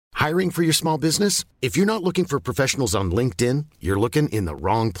Hiring for your small business? If you're not looking for professionals on LinkedIn, you're looking in the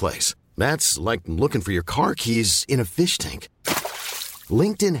wrong place. That's like looking for your car keys in a fish tank.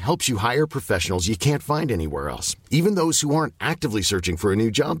 LinkedIn helps you hire professionals you can't find anywhere else, even those who aren't actively searching for a new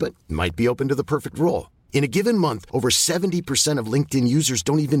job but might be open to the perfect role. In a given month, over 70% of LinkedIn users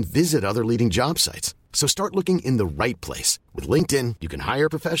don't even visit other leading job sites. So start looking in the right place. With LinkedIn, you can hire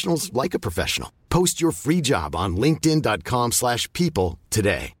professionals like a professional. Post your free job on linkedin.com/people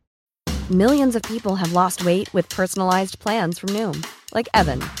today. Millions of people have lost weight with personalized plans from Noom. Like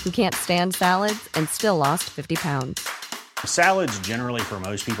Evan, who can't stand salads and still lost 50 pounds. Salads generally for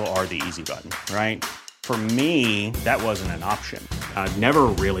most people are the easy button, right? For me, that wasn't an option. I never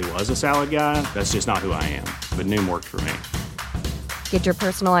really was a salad guy. That's just not who I am. But Noom worked for me. Get your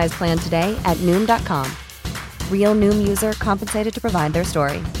personalized plan today at Noom.com. Real Noom user compensated to provide their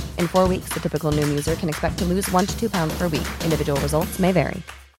story. In 4 weeks, the typical Noom user can expect to lose 1 to 2 pounds per week. Individual results may vary.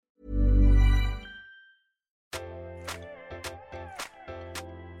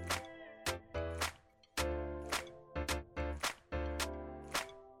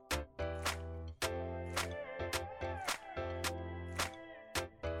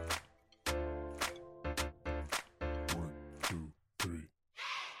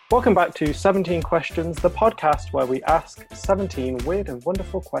 Welcome back to 17 Questions, the podcast where we ask 17 weird and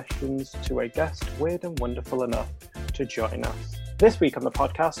wonderful questions to a guest weird and wonderful enough to join us. This week on the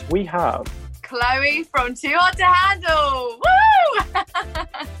podcast, we have Chloe from Too Hot to Handle. Woo!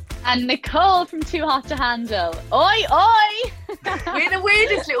 And Nicole from Too Hot to Handle. Oi, oi! We're the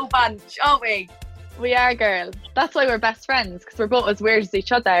weirdest little bunch, aren't we? We are, girl. That's why we're best friends, because we're both as weird as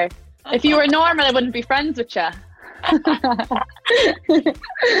each other. If you were normal, I wouldn't be friends with you.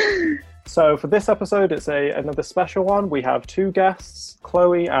 So for this episode, it's another special one. We have two guests.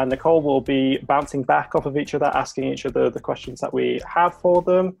 Chloe and Nicole will be bouncing back off of each other, asking each other the questions that we have for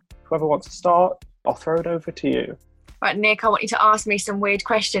them. Whoever wants to start, I'll throw it over to you. Right, Nick, I want you to ask me some weird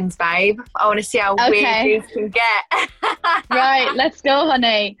questions, babe. I want to see how weird these can get. Right, let's go,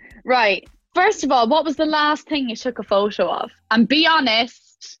 honey. Right. First of all, what was the last thing you took a photo of? And be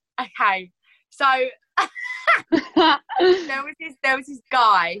honest. Okay, so there was this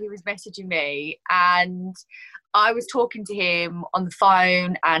guy who was messaging me, and I was talking to him on the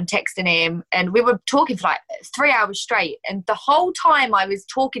phone and texting him, and we were talking for like 3 hours straight. And the whole time I was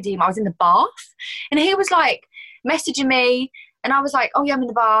talking to him, I was in the bath, and he was like messaging me, and I was like, oh yeah, I'm in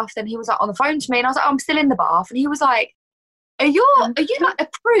the bath. And he was like on the phone to me, and I was like, oh, I'm still in the bath. And he was like, are you like a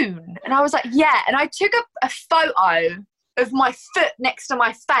prune? And I was like, yeah. And I took a photo of my foot next to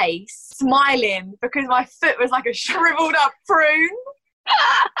my face, smiling, because my foot was like a shriveled up prune.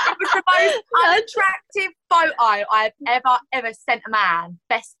 It was the most unattractive photo I've ever sent a man.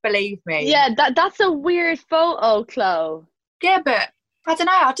 Best believe me. Yeah, that's a weird photo, Chloe. Yeah, but I don't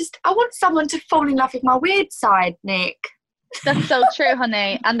know. I want someone to fall in love with my weird side, Nick. That's so true,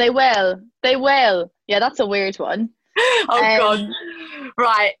 honey. And they will. They will. Yeah, that's a weird one. Oh, God.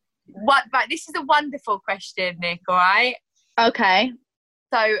 Right. But this is a wonderful question, Nick, all right? Okay.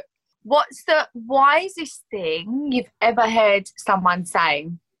 So, what's the wisest thing you've ever heard someone say?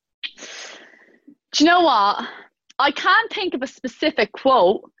 Do you know what? I can't think of a specific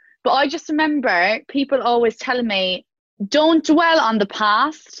quote, but I just remember people always telling me, don't dwell on the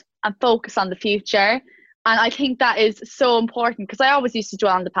past and focus on the future. And I think that is so important, because I always used to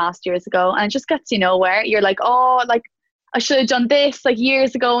dwell on the past years ago, and it just gets you nowhere. You're like, oh, like I should have done this like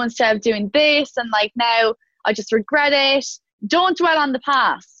years ago instead of doing this, and like now I just regret it. Don't dwell on the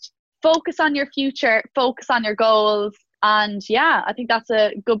past. Focus on your future, focus on your goals. And yeah, I think that's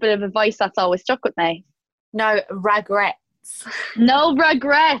a good bit of advice that's always stuck with me. No regrets. No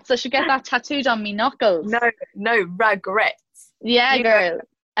regrets. I should get that tattooed on me knuckles. No regrets. Yeah, girl.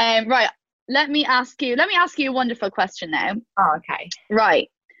 Right. Let me ask you a wonderful question now. Oh, okay.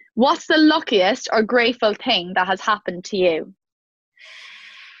 Right. What's the luckiest or grateful thing that has happened to you?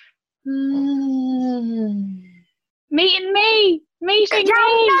 Meeting me. Meeting me.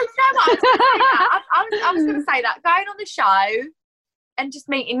 I was going to say that. Going on the show and just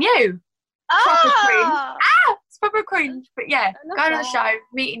meeting you. Proper cringe. It's proper cringe. But yeah, going on the show,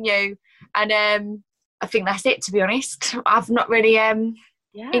 meeting you. And I think that's it, to be honest. I've not really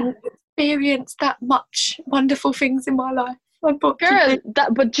experienced that much wonderful things in my life. Girl,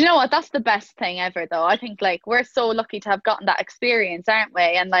 but do you know what? That's the best thing ever, though. I think like we're so lucky to have gotten that experience, aren't we?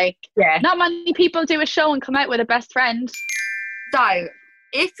 And like, not many people do a show and come out with a best friend. So,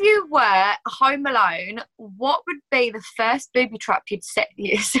 if you were home alone, what would be the first booby trap you'd set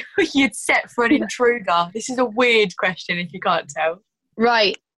for an intruder? This is a weird question if you can't tell.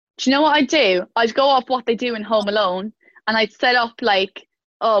 Right. Do you know what I'd do? I'd go off what they do in Home Alone, and I'd set up like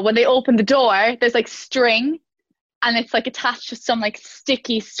oh, when they open the door, there's like string and it's like attached to some like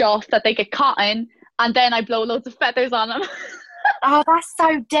sticky stuff that they get caught in, and then I blow loads of feathers on them. Oh, that's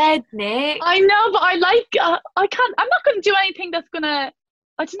so dead, Nick. I know, but I like, I can't, I'm not going to do anything that's going to,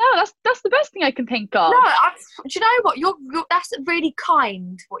 I don't know, that's the best thing I can think of. No, do you know what? You're that's really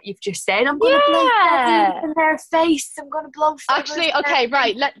kind, what you've just said. I'm going to blow feathers in their face. I'm going to blow feathers. Actually, okay,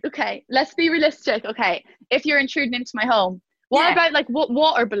 right. Let's be realistic. Okay, if you're intruding into my home, what about like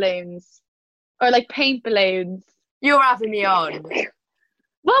water balloons or like paint balloons? You're having me on.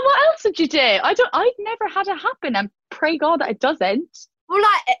 Well, what else did you do? I've never had it happen, and pray God that it doesn't. Well,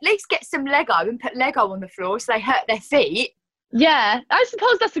 like, at least get some Lego and put Lego on the floor so they hurt their feet. Yeah, I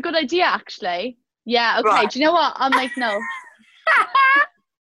suppose that's a good idea, actually. Yeah, okay. Right. Do you know what? I'm like, no.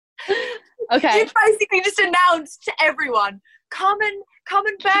 Okay. You basically just announced to everyone, come and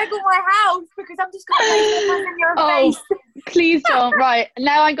burgle my house because I'm just going to place in your face. Please don't. Right.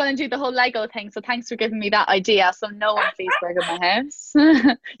 Now I'm going to do the whole Lego thing. So thanks for giving me that idea. So no one please burgle my house.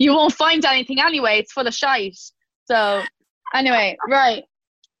 You won't find anything anyway. It's full of shite. So anyway, right.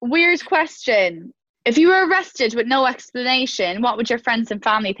 Weird question. If you were arrested with no explanation, what would your friends and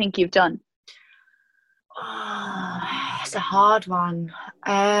family think you've done? Oh, that's a hard one.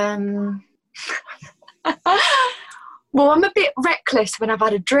 Well, I'm a bit reckless when I've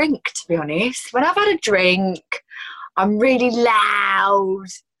had a drink, to be honest. When I've had a drink, I'm really loud.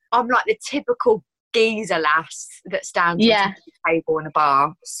 I'm like the typical geezer lass that stands on the table in a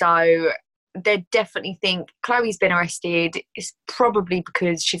bar. So they definitely think Chloe's been arrested. It's probably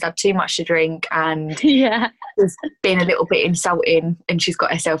because she's had too much to drink and has been a little bit insulting and she's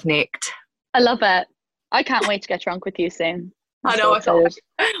got herself nicked. I love it. I can't wait to get drunk with you soon. I know.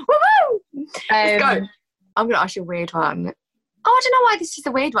 Woo-hoo! Let's go. I'm going to ask you a weird one. Oh, I don't know why this is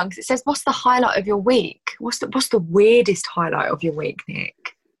a weird one, because it says, what's the highlight of your week? What's the weirdest highlight of your week, Nick?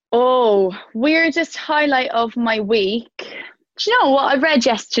 Oh, weirdest highlight of my week. Do you know what I read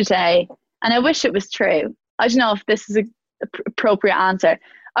yesterday? And I wish it was true. I don't know if this is an appropriate answer.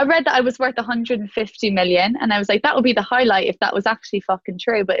 I read that I was worth 150 million, and I was like, that would be the highlight if that was actually fucking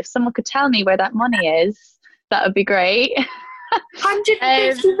true. But if someone could tell me where that money is, that would be great.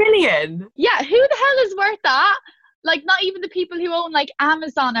 150 million? Yeah, who the hell is worth that? Like, not even the people who own like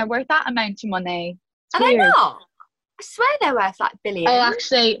Amazon are worth that amount of money. Are they not? I swear they're worth like billions. Oh,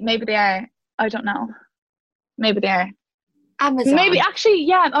 actually, maybe they are. I don't know. Maybe they are. Amazon. Maybe, actually,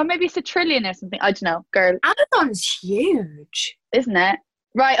 yeah. Or maybe it's $1 trillion or something. I don't know, girl. Amazon's huge. Isn't it?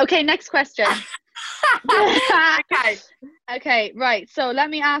 Right, okay, next question. Okay. Okay, right. So let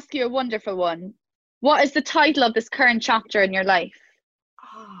me ask you a wonderful one. What is the title of this current chapter in your life?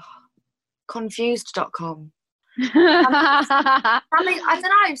 Oh, confused.com. I don't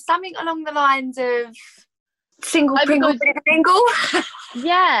know, something along the lines of single, Pringle, Bingle.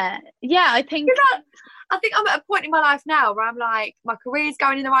 Yeah, I think... I think I'm at a point in my life now where I'm like, my career's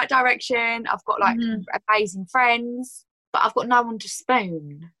going in the right direction. I've got like amazing friends, but I've got no one to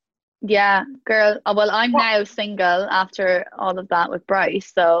spoon. Yeah, girl. Well, I'm now single after all of that with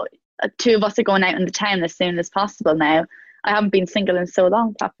Bryce. So two of us are going out in the town as soon as possible now. I haven't been single in so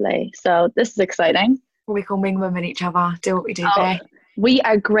long properly. So this is exciting. We can wing women each other, do what we do there. We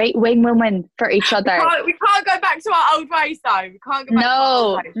are great wing women for each other. We can't go back to our old ways though. We can't go back to our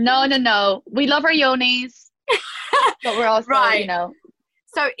old ways. No. We love our yonis. But we're also, right. You know.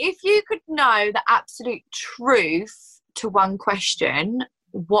 So if you could know the absolute truth to one question,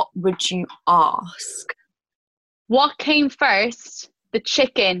 what would you ask? What came first, the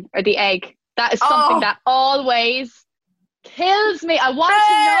chicken or the egg? That is something that always kills me. I want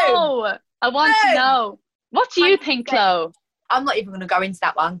to know. I want to know. What do you think, Chloe? I'm not even going to go into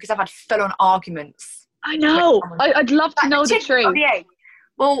that one because I've had full-on arguments. I know. I'd love to know the truth. The egg.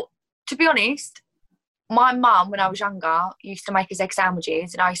 Well, to be honest, my mum, when I was younger, used to make us egg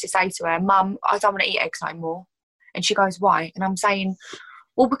sandwiches, and I used to say to her, Mum, I don't want to eat eggs no more. And she goes, why? And I'm saying,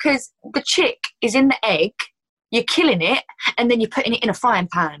 well, because the chick is in the egg, you're killing it, and then you're putting it in a frying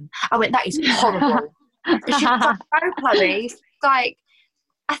pan. I went, that is horrible. And she was like, no, Chloe. Like,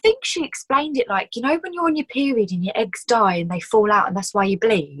 I think she explained it like, you know, when you're on your period and your eggs die and they fall out and that's why you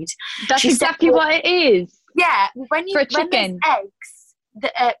bleed. That's exactly what it is. Yeah, when there's chicken eggs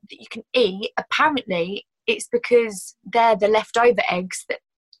that you can eat, apparently it's because they're the leftover eggs that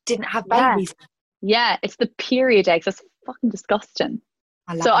didn't have babies. Yeah, it's the period eggs. That's fucking disgusting.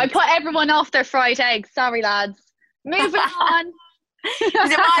 I put everyone off their fried eggs. Sorry, lads. Moving on. Is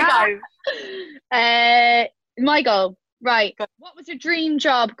it my go? My go. Right. What was your dream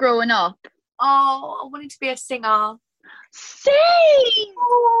job growing up? Oh, I wanted to be a singer. Sing!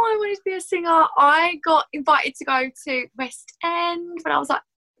 Oh, I wanted to be a singer. I got invited to go to West End when I was like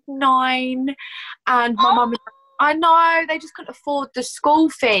 9, and my mum. I know, they just couldn't afford the school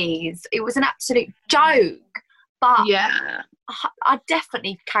fees. It was an absolute joke. But Yeah. I'd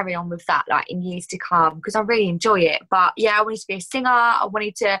definitely carry on with that, like, in years to come, because I really enjoy it. But yeah, I wanted to be a singer. I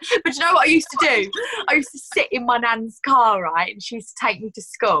wanted to, but you know what I used to do? I used to sit in my nan's car, right, and she used to take me to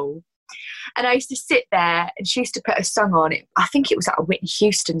school. And I used to sit there, and she used to put a song on it. I think it was like a Whitney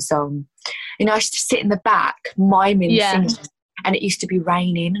Houston song. And I used to sit in the back, miming, singing. And it used to be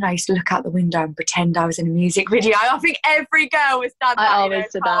raining, and I used to look out the window and pretend I was in a music video. I think every girl has done that. I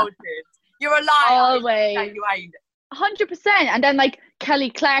always did that. You're a liar. Always. No, you ain't. 100%. And then like Kelly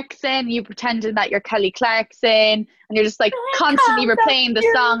Clarkson, you pretending that you're Kelly Clarkson, and you're just like constantly replaying the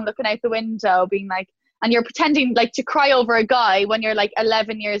song, looking out the window, being like, and you're pretending like to cry over a guy when you're like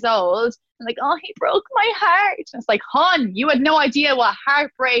 11 years old, and like, oh, he broke my heart. And it's like, hon, you had no idea what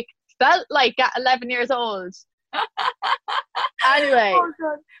heartbreak felt like at 11 years old. Anyway, oh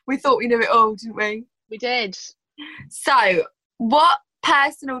God. We thought we knew it all, didn't we? We did. So, what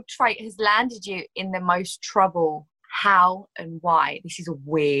personal trait has landed you in the most trouble? How and why? This is a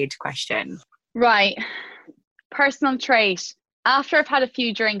weird question. Right. Personal trait. After I've had a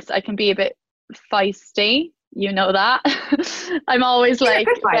few drinks, I can be a bit feisty. You know that. I'm always like,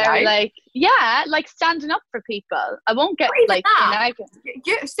 very, like, yeah, like standing up for people. I won't get like, as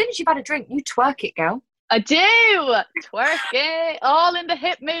soon as you've had a drink, you twerk it, girl. I do. Twerk it. All in the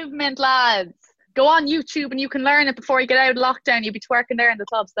hip movement, lads. Go on YouTube and you can learn it before you get out of lockdown. You'll be twerking there in the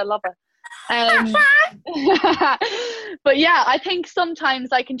clubs. They'll love it. But yeah, I think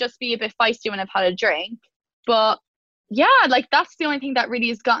sometimes I can just be a bit feisty when I've had a drink. But yeah, like that's the only thing that really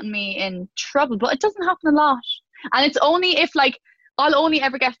has gotten me in trouble. But it doesn't happen a lot. And it's only if like, I'll only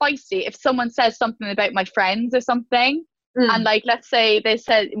ever get feisty if someone says something about my friends or something. And like, let's say they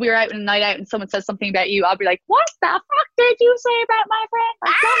said we were out on a night out and someone says something about you, I'll be like, what the fuck did you say about my friend?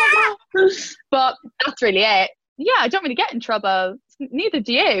 Like, but that's really it. Yeah, I don't really get in trouble. Neither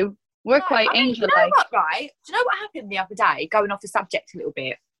do you. We're quite angel-like. You know what, right? Do you know what happened the other day? Going off the subject a little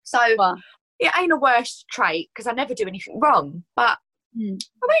bit. So it ain't a worst trait because I never do anything wrong. But I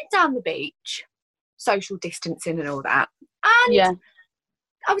went down the beach, social distancing and all that. And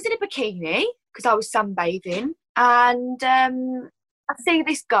I was in a bikini because I was sunbathing. And I see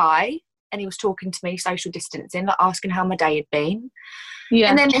this guy, and he was talking to me, social distancing, like asking how my day had been. Yeah.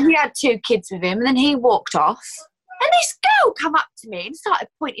 And then he had 2 kids with him, and then he walked off. And this girl come up to me and started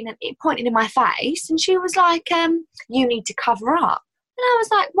pointing in my face, and she was like, "You need to cover up." And I was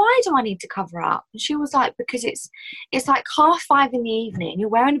like, "Why do I need to cover up?" And she was like, "Because it's like 5:30 in the evening. You're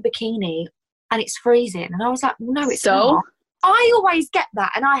wearing a bikini, and it's freezing." And I was like, "No, it's not." I always get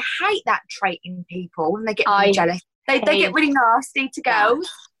that, and I hate that trait in people when they get really jealous. They get really nasty to girls.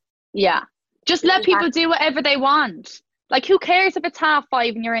 Yeah. Just let people do whatever they want. Like, who cares if it's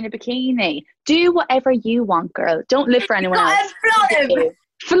 5:30 and you're in a bikini? Do whatever you want, girl. Don't live for anyone else.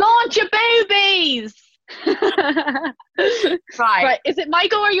 Flaunt your boobies! Right. Is it my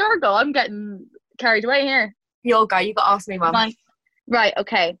go or your go? I'm getting carried away here. Your go. You got to ask me, Mum. Right,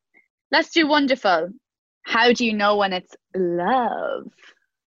 okay. Let's do wonderful. How do you know when it's love?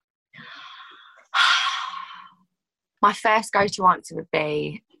 My first go-to answer would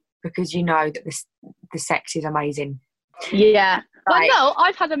be because you know that the sex is amazing. Yeah. Well, no,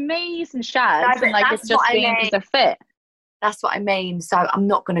 I've had amazing shags and like it's just been because they're fit. That's what I mean. So I'm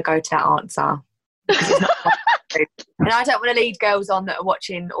not going to go to that answer. And I don't want to lead girls on that are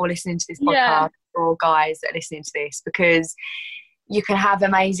watching or listening to this podcast or guys that are listening to this, because you can have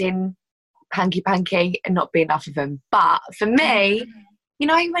amazing panky and not be enough of them. But for me, you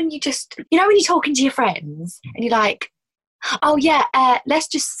know when you're talking to your friends and you're like, oh yeah, let's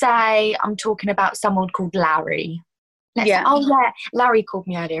just say I'm talking about someone called Larry. Oh yeah, Larry called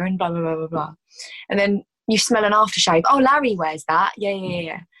me earlier and blah blah blah blah blah. And then you smell an aftershave. Oh, Larry wears that.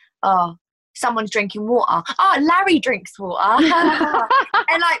 Yeah. Oh, someone's drinking water. Oh, Larry drinks water.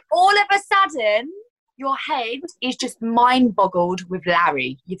 And like all of a sudden, your head is just mind boggled with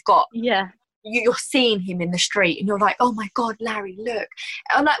Larry. You've got you're seeing him in the street and you're like, oh my God, Larry, look.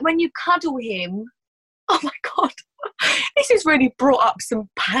 And like when you cuddle him, oh my God, this has really brought up some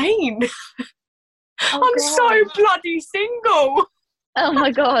pain. I'm so bloody single. Oh my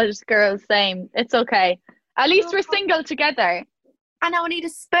God, girl, same. It's okay. At least we're single together. And now I need a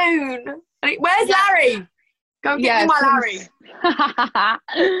spoon. Where's Larry? Go get me my Larry.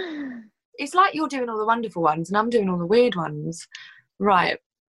 It's like you're doing all the wonderful ones and I'm doing all the weird ones. Right.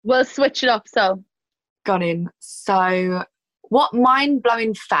 We'll switch it up, so. Gone in. So, what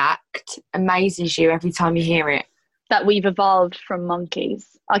mind-blowing fact amazes you every time you hear it? That we've evolved from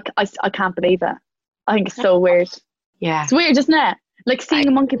monkeys. I can't believe it. I think it's so weird. Yeah. It's weird, isn't it? Like seeing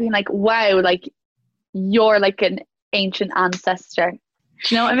a monkey being like, wow, like you're like an ancient ancestor.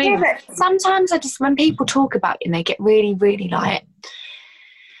 Do you know what I mean? Yeah, but sometimes when people talk about it and they get really, really like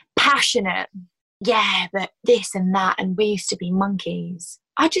passionate, yeah, but this and that, and we used to be monkeys.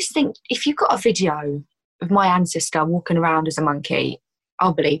 I just think if you've got a video of my ancestor walking around as a monkey,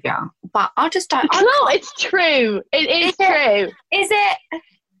 I'll believe you. But I just don't. No, it's true. It is true. Is it?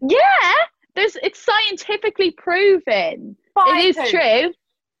 Yeah, it's scientifically proven. By it is who? true.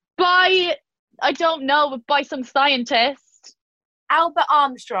 By, I don't know, but by some scientist. Albert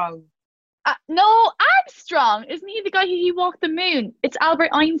Armstrong. No, Armstrong. Isn't he the guy who walked the moon? It's Albert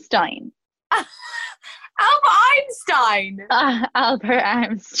Einstein. Albert Einstein. Albert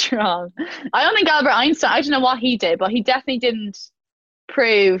Armstrong. I don't think Albert Einstein, I don't know what he did, but he definitely didn't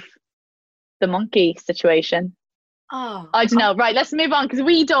prove the monkey situation. Oh, I don't know. Right, let's move on because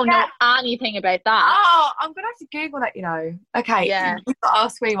we don't know anything about that. Oh, I'm going to have to Google that, you know. Okay. Yeah. You've got to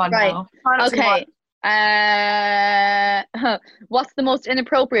ask me one Right. now. Okay. What's the most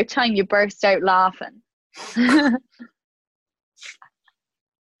inappropriate time you burst out laughing?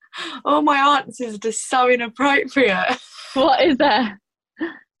 Oh, my answers are just so inappropriate. What is that?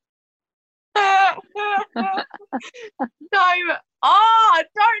 No. I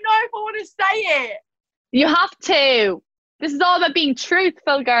don't know if I want to say it. You have to. This is all about being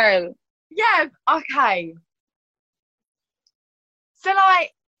truthful, girl. Yeah, okay. So,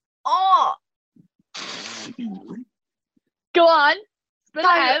 like, Go on. Spill it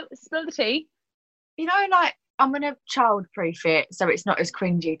out. Spill the tea. You know, like, I'm going to child-proof it so it's not as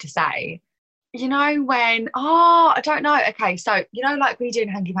cringy to say. You know when, I don't know. Okay, so, you know, like we do in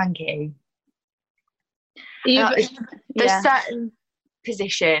Hanky Panky. There's certain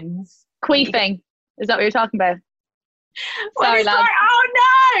positions. Queefing. Is that what you're talking about? Sorry, lad. Like, oh,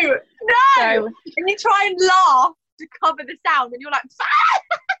 no. Sorry. And you try and laugh to cover the sound and you're like,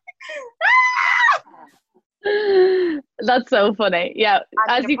 That's so funny. Yeah,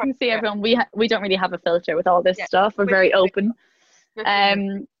 as you can see, everyone, we don't really have a filter with all this stuff. We're very open.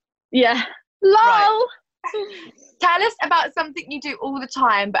 Yeah. Lol. Right. Tell us about something you do all the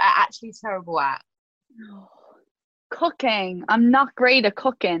time but are actually terrible at. Cooking. I'm not great at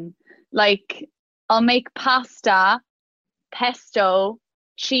cooking. Like, I'll make pasta, pesto,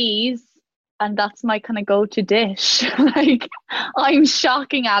 cheese, and that's my kind of go-to dish. Like, I'm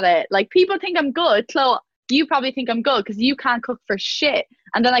shocking at it. Like, people think I'm good. Chloe, you probably think I'm good because you can't cook for shit.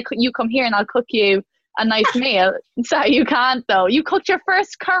 And then you come here and I'll cook you a nice meal. So you can't, though. You cooked your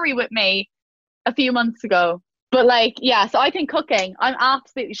first curry with me a few months ago. But like, yeah, so I think cooking, I'm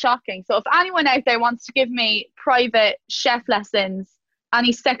absolutely shocking. So if anyone out there wants to give me private chef lessons,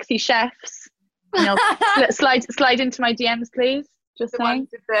 any sexy chefs, you know, slide into my DMs, please. Just saying. Ones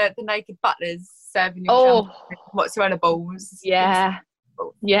with the naked butlers serving you mozzarella balls. Yeah.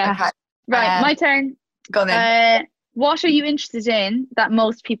 Yeah. Okay. Right, my turn. Go on then. What are you interested in that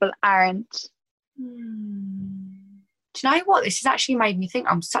most people aren't? Do you know what? This has actually made me think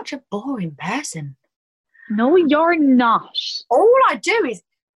I'm such a boring person. No, you're not. All I do is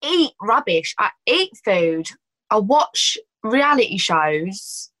eat rubbish. I eat food. I watch reality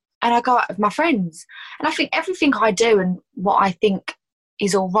shows and I go out with my friends. And I think everything I do and what I think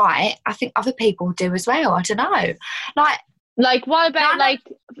is all right, I think other people do as well. I don't know. Like what about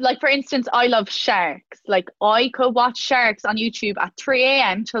like for instance, I love sharks. Like I could watch sharks on YouTube at 3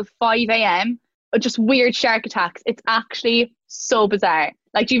 a.m. till 5 a.m. Just weird shark attacks. It's actually so bizarre.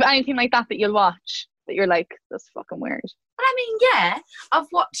 Like, do you have anything like that you'll watch that you're like, that's fucking weird? I mean, yeah, I've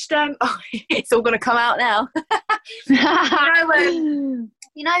watched. It's all gonna come out now.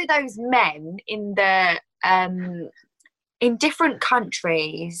 You know those men in the in different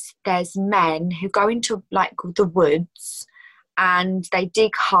countries. There's men who go into like the woods and they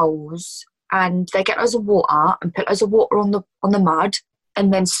dig holes and they get loads of water and put loads of water on the mud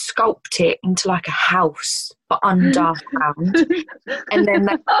and then sculpt it into like a house but underground. And then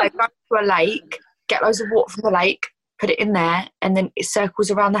they go to a lake, get loads of water from the lake, put it in there, and then it circles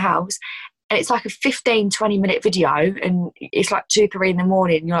around the house. And it's like a 15-20 minute video and it's like 2-3 in the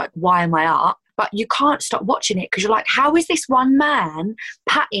morning and you're like, why am I up? But you can't stop watching it because you're like, how is this one man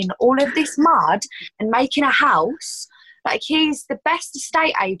patting all of this mud and making a house? Like, he's the best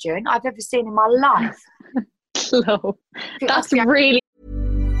estate agent I've ever seen in my life. That's really...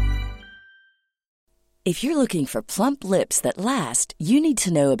 If you're looking for plump lips that last, you need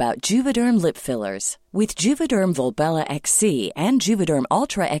to know about Juvederm lip fillers. With Juvederm Volbella XC and Juvederm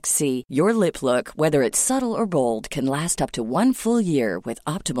Ultra XC, your lip look, whether it's subtle or bold, can last up to 1 full year with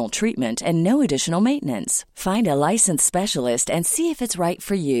optimal treatment and no additional maintenance. Find a licensed specialist and see if it's right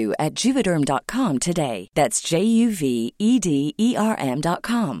for you at Juvederm.com today. That's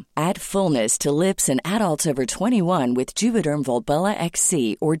JUVEDERM.com. Add fullness to lips in adults over 21 with Juvederm Volbella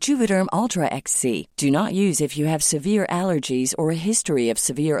XC or Juvederm Ultra XC. Do not use if you have severe allergies or a history of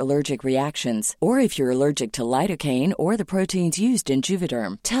severe allergic reactions, or if you're allergic to lidocaine or the proteins used in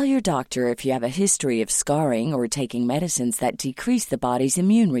Juvederm. Tell your doctor if you have a history of scarring or taking medicines that decrease the body's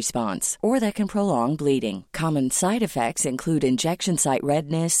immune response or that can prolong bleeding. Common side effects include injection site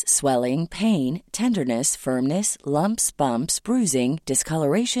redness, swelling, pain, tenderness, firmness, lumps, bumps, bruising,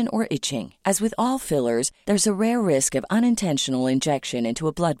 discoloration, or itching. As with all fillers, there's a rare risk of unintentional injection into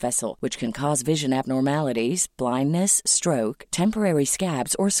a blood vessel, which can cause vision abnormalities, blindness, stroke, temporary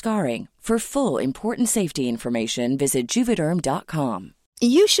scabs, or scarring. For full, important safety information, visit Juvederm.com.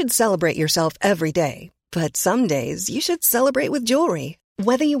 You should celebrate yourself every day, but some days you should celebrate with jewelry.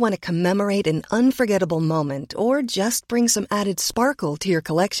 Whether you want to commemorate an unforgettable moment or just bring some added sparkle to your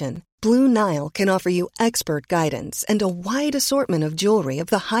collection, Blue Nile can offer you expert guidance and a wide assortment of jewelry of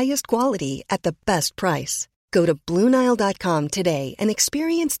the highest quality at the best price. Go to BlueNile.com today and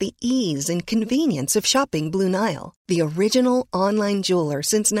experience the ease and convenience of shopping Blue Nile, the original online jeweler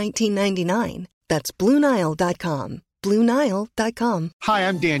since 1999. That's BlueNile.com. BlueNile.com. Hi,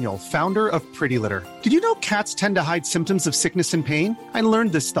 I'm Daniel, founder of Pretty Litter. Did you know cats tend to hide symptoms of sickness and pain? I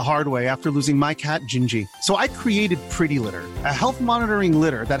learned this the hard way after losing my cat, Gingy. So I created Pretty Litter, a health monitoring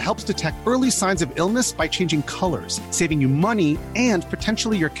litter that helps detect early signs of illness by changing colors, saving you money and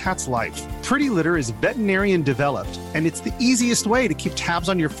potentially your cat's life. Pretty Litter is veterinarian developed, and it's the easiest way to keep tabs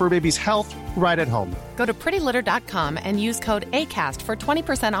on your fur baby's health right at home. Go to prettylitter.com and use code ACAST for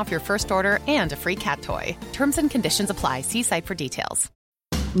 20% off your first order and a free cat toy. Terms and conditions apply. See site for details.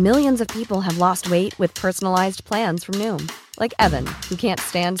 Millions of people have lost weight with personalized plans from Noom, like Evan, who can't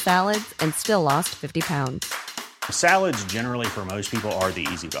stand salads and still lost 50 pounds. Salads generally for most people are the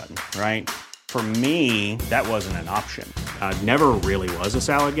easy button, right? For me, that wasn't an option. I never really was a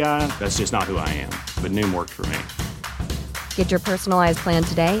salad guy. That's just not who I am. But Noom worked for me. Get your personalized plan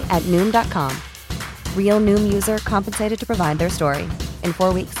today at Noom.com. Real Noom user compensated to provide their story. In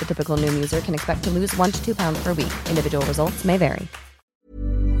 4 weeks, the typical Noom user can expect to lose 1 to 2 pounds per week. Individual results may vary.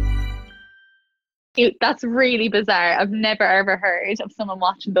 That's really bizarre. I've never ever heard of someone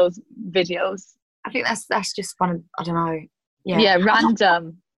watching those videos. I think that's just one of, I don't know. Yeah,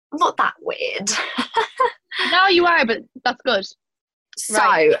 random. I'm not that weird. No, you are, but that's good. So,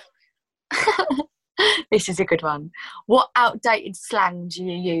 right. This is a good one. What outdated slang do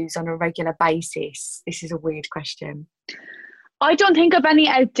you use on a regular basis? This is a weird question. I don't think of any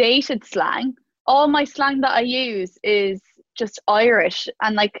outdated slang. All my slang that I use is just Irish,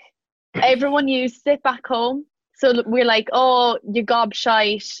 and like everyone uses it back home. So we're like, oh, you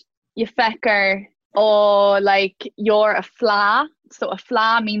gobshite, you fecker, oh, like you're a fla. So a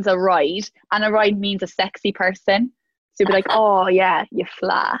fla means a ride, and a ride means a sexy person. So you'd be like, oh yeah, you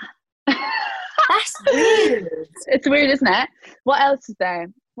fla. That's weird. It's weird, isn't it? What else is there?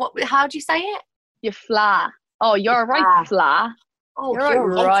 How do you say it? You fla. Oh, you're a right fla. Oh, you're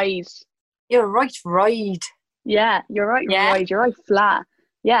right ride. You're a right ride. Yeah, you're right ride. You're right fla.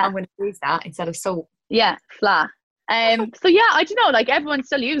 Yeah. I'm going to use that instead of salt. Yeah, fla. So yeah, I don't know, like everyone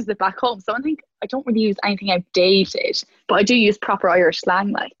still uses it back home. So I don't really use anything outdated, but I do use proper Irish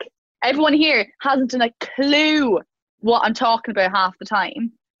slang. Like everyone here hasn't a clue what I'm talking about half the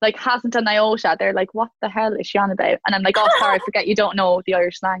time. Like hasn't an iota. They're like, what the hell is she on about? And I'm like, oh, sorry, I forget you don't know the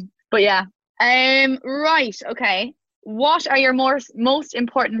Irish slang. But yeah. Right, okay. What are your most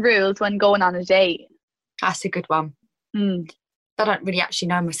important rules when going on a date? That's a good one. I don't really actually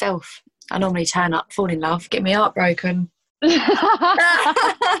know myself. I normally turn up, fall in love, get my heart broken. So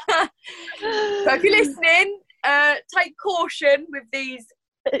if you're listening, take caution with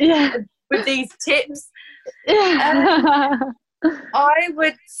these tips. I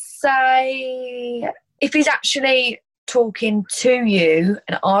would say if he's actually talking to you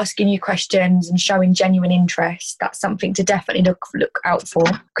and asking you questions and showing genuine interest, that's something to definitely look out for,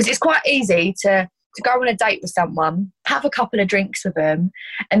 because it's quite easy to go on a date with someone, have a couple of drinks with them,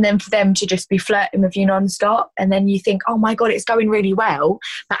 and then for them to just be flirting with you non-stop, and then you think, oh my god, it's going really well,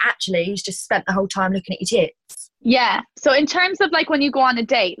 but actually he's just spent the whole time looking at your tits. Yeah, so in terms of like when you go on a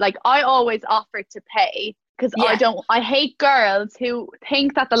date, like I always offer to pay, because I hate girls who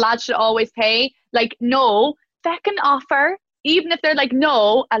think that the lad should always pay. Like, no, feckin' offer, even if they're like,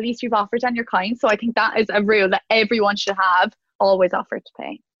 no, at least you've offered and you're kind. So I think that is a rule that everyone should have, always offer to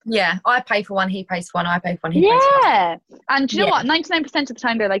pay. Yeah, I pay for one, he pays for one, I pay for one, he pays for one. Yeah. And do you know what? 99% of the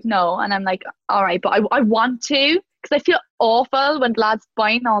time they're like, no. And I'm like, all right, but I want to, because I feel awful when lads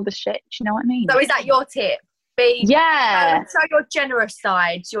buying all the shit. Do you know what I mean? So is that your tip? Show your generous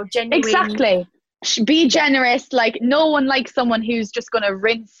side, your genuine. Exactly. Be generous. Like, no one likes someone who's just going to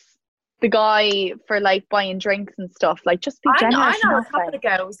rinse the guy for like buying drinks and stuff. Like, just be generous. I know a couple of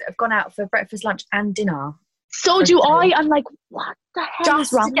girls that have gone out for breakfast, lunch and dinner. So do I. I'm like, what the hell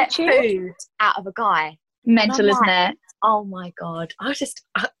is wrong with you? Food out of a guy. Mental, isn't it? Oh my God. I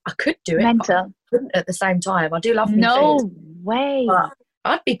could do it. Mental. I couldn't at the same time. I do love food. No way. But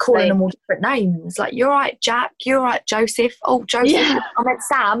I'd be calling them all different names. Like, you're right, Jack. You're right, Joseph. Oh, Joseph. Yeah. I meant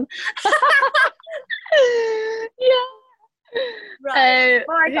Sam. Yeah. Right.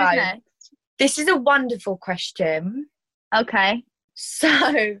 Who's next? This is a wonderful question. Okay.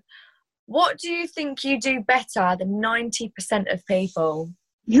 So, what do you think you do better than 90% of people?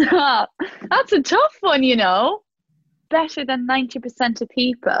 That's a tough one, you know. Better than 90% of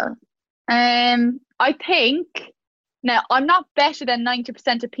people. I think, now I'm not better than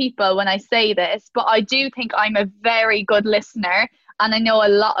 90% of people when I say this, but I do think I'm a very good listener, and I know a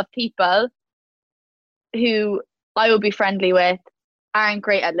lot of people who I will be friendly with aren't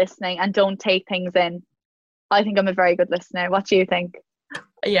great at listening and don't take things in. I think I'm a very good listener. What do you think?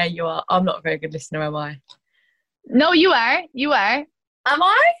 Yeah, you are. I'm not a very good listener, am I? No, you are. You are. Am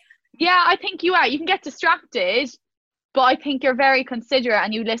I? Yeah, I think you are. You can get distracted, but I think you're very considerate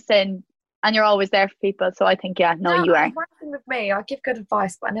and you listen and you're always there for people. So I think, you are. One thing with me, I give good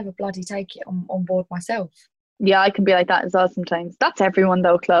advice, but I never bloody take it on board myself. Yeah, I can be like that as well sometimes. That's everyone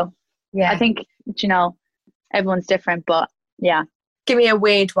though, Chloe. Yeah. I think, you know, everyone's different, but yeah. Give me a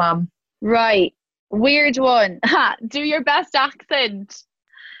weird one. Right. Weird one. Do your best accent.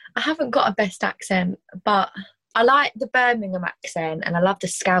 I haven't got a best accent, but I like the Birmingham accent and I love the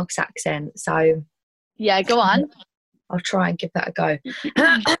Scouse accent. So yeah, go on. I'll try and give that a go.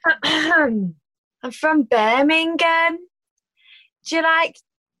 I'm from Birmingham. Do you like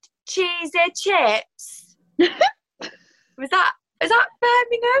cheesy chips? Is that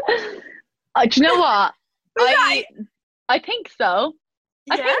Birmingham? Do you know what? I think so.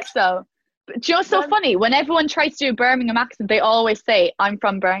 Yeah? I think so. But do you know what's so funny? When everyone tries to do a Birmingham accent, they always say, I'm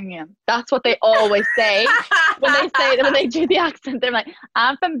from Birmingham. That's what they always say. when they do the accent, they're like,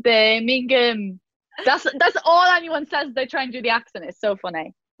 I'm from Birmingham. That's all anyone says. They try and do the accent. It's so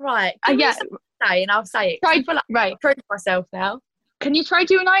funny. Right. Yeah. Say, and I'll say it. Right. Prove myself now. Can you try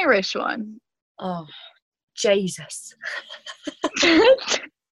do an Irish one? Oh, Jesus.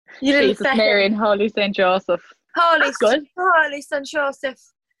 Jesus, Mary and Holy St. Joseph. Holy St. Joseph.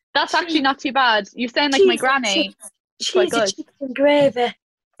 That's actually not too bad. You sound like my granny. Cheesy chips and gravy.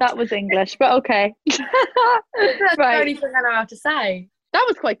 That was English, but okay. That's the only thing I know how to say. That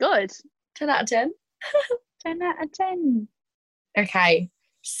was quite good. 10 out of 10. 10 out of 10. Okay,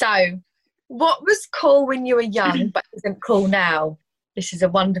 so what was cool when you were young but isn't cool now? This is a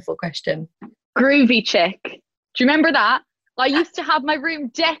wonderful question. Groovy chick. Do you remember that? I used to have my room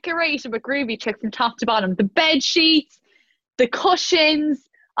decorated with groovy chick from top to bottom. The bed sheets, the cushions.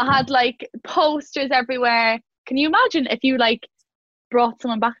 I had like posters everywhere. Can you imagine if you like brought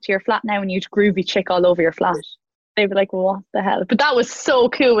someone back to your flat now and you'd groovy chick all over your flat? They'd be like, what the hell? But that was so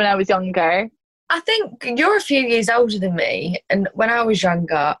cool when I was younger. I think you're a few years older than me, and when I was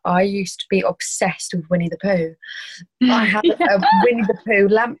younger, I used to be obsessed with Winnie the Pooh. I had a Winnie the Pooh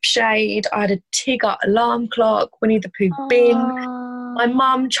lampshade, I had a Tigger alarm clock, Winnie the Pooh bin. My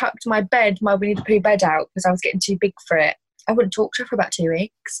mum chucked my Winnie the Pooh bed out because I was getting too big for it. I wouldn't talk to her for about 2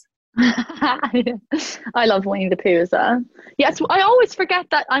 weeks. I love Winnie the Pooh as well. Yes, I always forget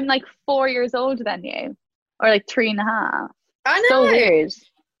that I'm like 4 years older than you, or like 3.5. I know. So weird.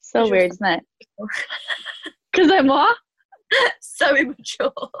 So weird, isn't it? Because I'm what? So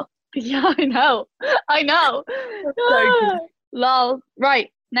immature. Yeah, I know. Lol.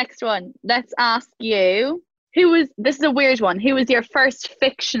 Right, next one. Let's ask you, this is a weird one. Who was your first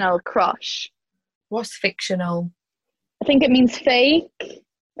fictional crush? What's fictional? I think it means fake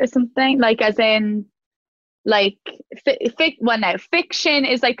or something. Like as in, like, fiction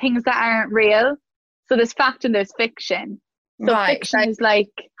is like things that aren't real. So there's fact and there's fiction. So fiction is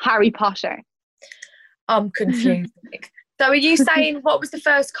like Harry Potter. I'm confused. So are you saying what was the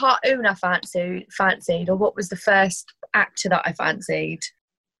first cartoon I fancied, or what was the first actor that I fancied?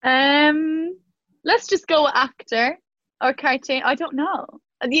 Let's just go with actor or cartoon. I don't know.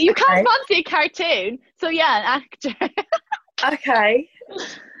 You can't fancy a cartoon. So yeah, an actor. Okay.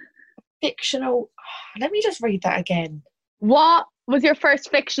 Fictional. Let me just read that again. What was your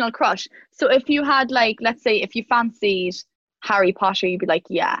first fictional crush? So if you had like, let's say if you fancied Harry Potter, you'd be like,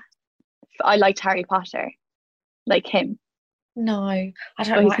 yeah, I liked Harry Potter, like him. No, I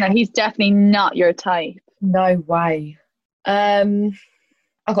don't But like. he's definitely not your type. No way.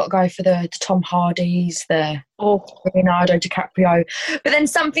 I've got to go for the Tom Hardys, the Leonardo DiCaprio. But then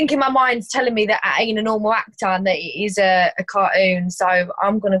something in my mind's telling me that I ain't a normal actor and that it is a cartoon. So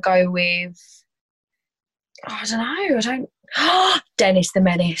I'm going to go with, I don't know. Dennis the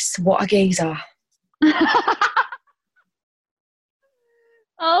Menace. What a geezer.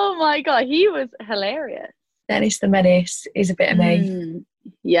 Oh my God, he was hilarious. Dennis the Menace is a bit of me.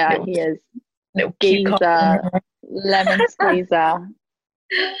 Yeah, he is. Little geezer, lemon squeezer.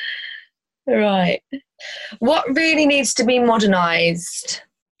 Right. What really needs to be modernised?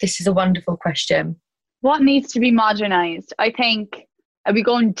 This is a wonderful question. What needs to be modernised? I think, are we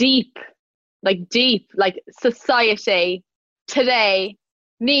going deep? Like society today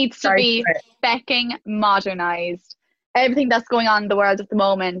needs to be becking modernised. Everything that's going on in the world at the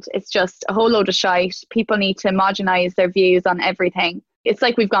moment, it's just a whole load of shite. People need to modernise their views on everything. It's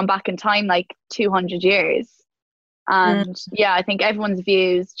like we've gone back in time like 200 years. And yeah, I think everyone's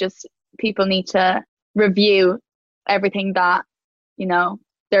views, just people need to review everything that, you know,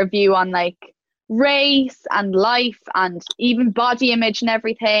 their view on like race and life and even body image and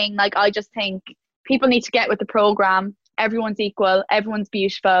everything. Like, I just think people need to get with the program. Everyone's equal, everyone's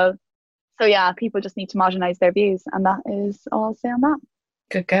beautiful. So yeah, people just need to modernize their views, and that is all I'll say on that.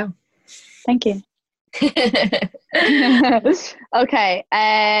 Good girl. Thank you. Okay.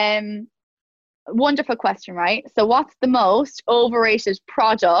 Wonderful question, right? So what's the most overrated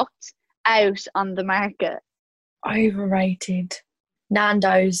product out on the market? Overrated.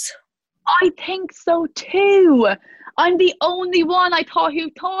 Nando's. I think so too. I'm the only one I thought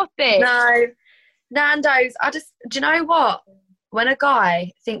who thought this. No. Nando's. Do you know what? When a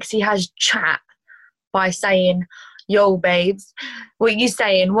guy thinks he has chat by saying, yo, babes, what you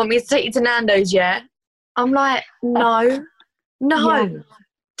saying? Want me to take you to Nando's, yeah? I'm like, no. Yeah.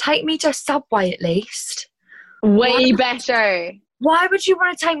 Take me to Subway at least. Way better. Why would you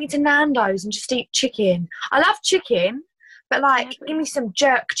want to take me to Nando's and just eat chicken? I love chicken, but like, give me some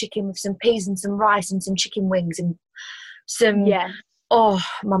jerk chicken with some peas and some rice and some chicken wings and some, oh,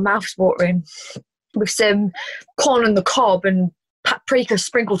 my mouth's watering, with some corn on the cob and paprika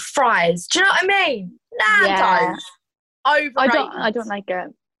sprinkled fries. Do you know what I mean? Nando's. Overrated. I don't like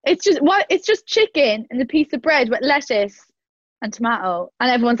it. It's just chicken and a piece of bread with lettuce and tomato, and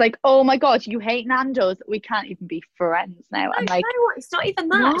everyone's like, oh my God, you hate Nando's. We can't even be friends now. No, I'm like, you know what? It's not even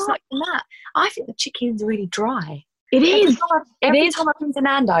that. What? It's not even that. I think the chicken's really dry. It is. Every time I've been to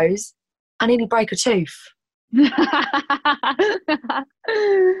Nando's, I nearly break a tooth.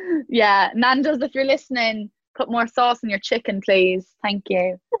 Yeah, Nando's, if you're listening, put more sauce on your chicken, please. Thank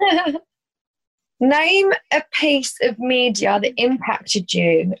you. Name a piece of media that impacted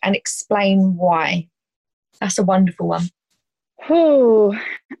you and explain why. That's a wonderful one. I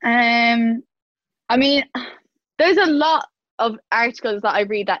mean, there's a lot of articles that I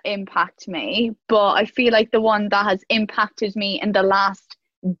read that impact me, but I feel like the one that has impacted me in the last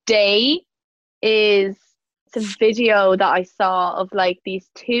day is a video that I saw of like these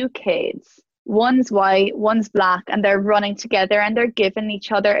two kids. One's white, one's black, and they're running together and they're giving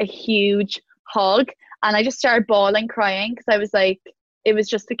each other a huge hug. And I just started bawling, crying, because I was like, it was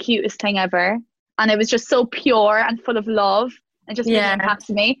just the cutest thing ever. And it was just so pure and full of love. And just really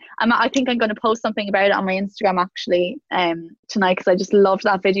impacted me. I think I'm going to post something about it on my Instagram actually tonight, because I just loved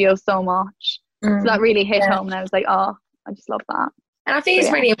that video so much. So that really hit home, and I was like, oh, I just love that. And I think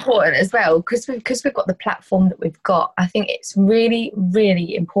it's really important as well, because we've got the platform that we've got. I think it's really,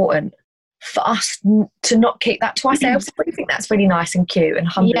 really important for us to not keep that to ourselves. I really think that's really nice and cute and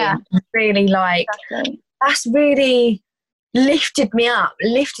humbling. Yeah. Really that's really lifted me up,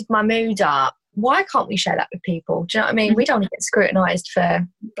 lifted my mood up. Why can't we share that with people? Do you know what I mean? We don't want to get scrutinised for,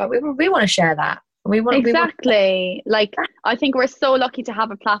 but we want to share that. Exactly. Like, I think we're so lucky to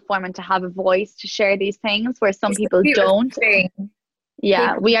have a platform and to have a voice to share these things where some people don't.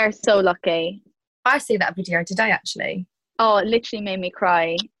 Yeah, we are so lucky. I see that video today, actually. Oh, it literally made me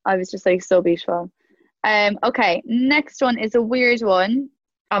cry. I was just like, so beautiful. Okay, next one is a weird one.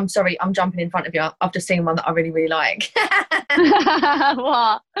 I'm sorry, I'm jumping in front of you. I've just seen one that I really, really like.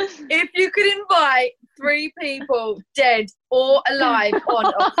 What? If you could invite 3 people, dead or alive, on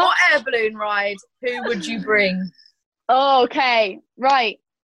a hot air balloon ride, who would you bring? Okay, right.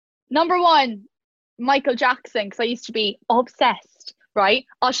 Number 1, Michael Jackson, because I used to be obsessed, right?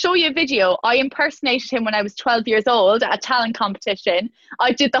 I'll show you a video. I impersonated him when I was 12 years old at a talent competition.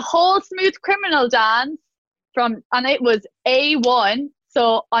 I did the whole Smooth Criminal dance. and it was A1.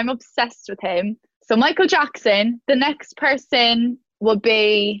 So I'm obsessed with him. So Michael Jackson. The next person would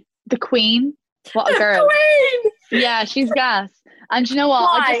be the Queen. What a girl! Queen! Yeah, she's gas. And you know what?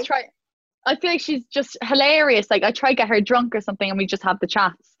 Why? I feel like she's just hilarious. Like, I try to get her drunk or something, and we just have the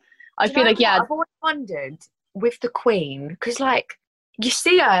chats. I feel like, yeah. I've always wondered with the Queen, because like you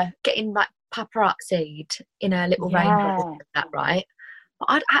see her getting like paparazzi'd in her little rainbow, like that, right? But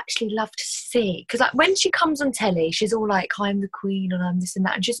I'd actually love to see, because like when she comes on telly, she's all like, I'm the Queen and I'm this and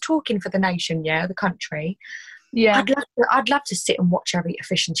that, and she's talking for the nation, the country. Yeah, I'd love to sit and watch her eat a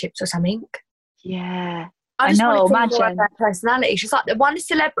fish and chips or something. Yeah, I know. Imagine her personality. She's like the one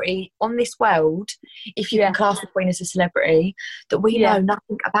celebrity on this world, if you can class the Queen as a celebrity, that we know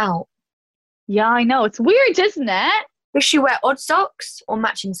nothing about. Yeah, I know. It's weird, isn't it? Does she wear odd socks or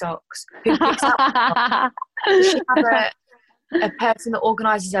matching socks? Who picks up? Does she have a person that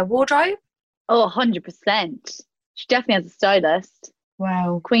organises her wardrobe? Oh, 100%. She definitely has a stylist.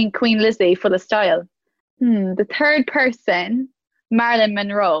 Wow. Queen Lizzie for the style. The third person, Marilyn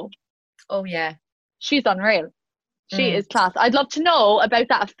Monroe. Oh, yeah. She's unreal. She is class. I'd love to know about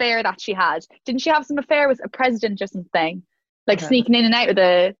that affair that she had. Didn't she have some affair with a president or something? Like sneaking in and out of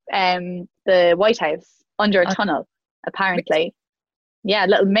the White House under a tunnel, apparently. Yeah,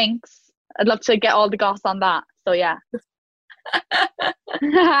 little minx. I'd love to get all the goss on that. So, yeah.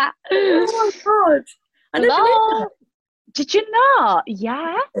 Oh, my God. I never knew that. Did you not?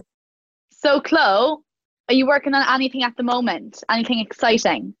 Yeah. So, Chloe, are you working on anything at the moment? Anything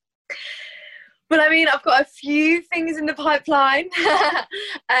exciting? Well, I mean, I've got a few things in the pipeline.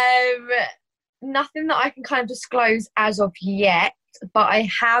 Nothing that I can kind of disclose as of yet, but I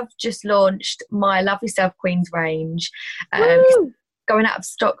have just launched my Love Yourself Queens range. Going out of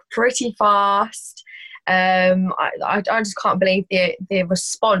stock pretty fast. I just can't believe the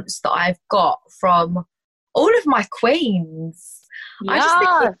response that I've got from all of my queens. Yes. I just think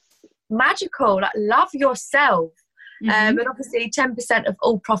it's magical. Like, love yourself. And obviously 10% of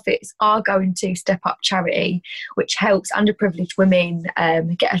all profits are going to Step Up charity, which helps underprivileged women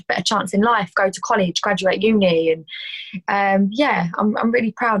get a better chance in life, go to college, graduate uni. And I'm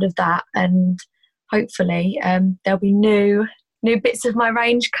really proud of that. And hopefully there'll be new bits of my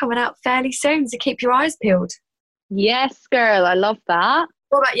range coming out fairly soon, so keep your eyes peeled. Yes, girl, I love that.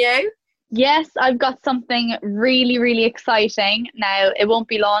 What about you? Yes, I've got something really, really exciting. Now, it won't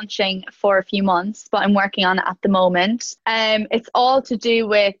be launching for a few months, but I'm working on it at the moment. It's all to do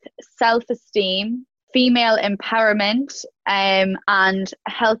with self-esteem, female empowerment, and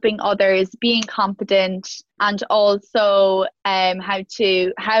helping others, being confident, and also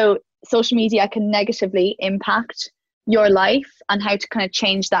how social media can negatively impact your life and how to kind of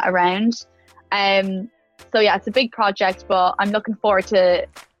change that around. So yeah, it's a big project, but I'm looking forward to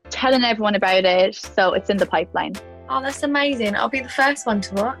telling everyone about it. So it's in the pipeline. Oh, that's amazing. I'll be the first one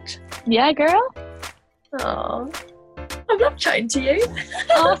to watch. Yeah, girl. Oh, I love chatting to you.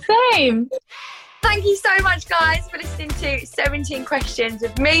 Oh, same. Thank you so much, guys, for listening to 17 Questions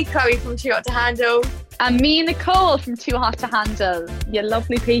with me, Chloe from Too Hot to Handle. And me, Nicole from Too Hot to Handle. You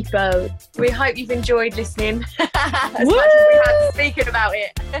lovely people. We hope you've enjoyed listening as much as we have speaking about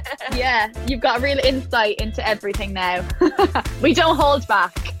it. Yeah, you've got a real insight into everything now. We don't hold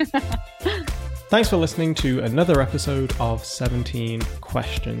back. Thanks for listening to another episode of 17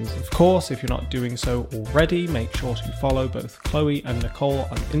 Questions. Of course, if you're not doing so already, make sure to follow both Chloe and Nicole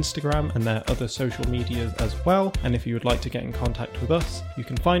on Instagram and their other social medias as well. And if you would like to get in contact with us, you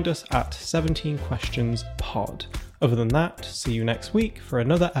can find us at 17 Questions Pod. Other than that, see you next week for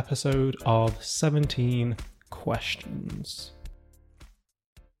another episode of 17 Questions.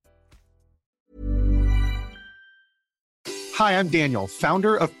 Hi, I'm Daniel,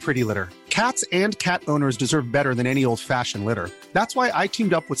 founder of Pretty Litter. Cats and cat owners deserve better than any old-fashioned litter. That's why I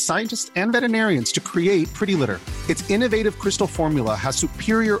teamed up with scientists and veterinarians to create Pretty Litter. Its innovative crystal formula has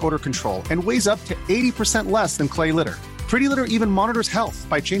superior odor control and weighs up to 80% less than clay litter. Pretty Litter even monitors health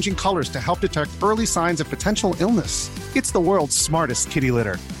by changing colors to help detect early signs of potential illness. It's the world's smartest kitty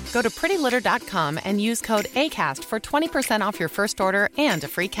litter. Go to prettylitter.com and use code ACAST for 20% off your first order and a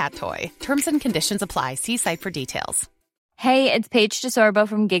free cat toy. Terms and conditions apply. See site for details. Hey, it's Paige DeSorbo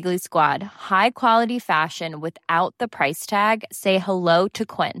from Giggly Squad. High quality fashion without the price tag. Say hello to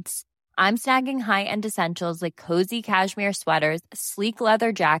Quince. I'm snagging high-end essentials like cozy cashmere sweaters, sleek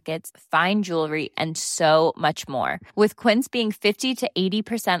leather jackets, fine jewelry, and so much more. With Quince being 50 to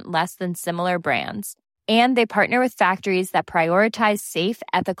 80% less than similar brands. And they partner with factories that prioritize safe,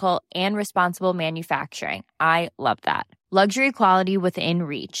 ethical, and responsible manufacturing. I love that. Luxury quality within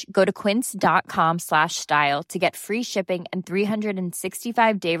reach. Go to quince.com/style to get free shipping and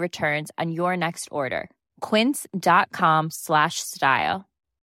 365-day returns on your next order. quince.com/style.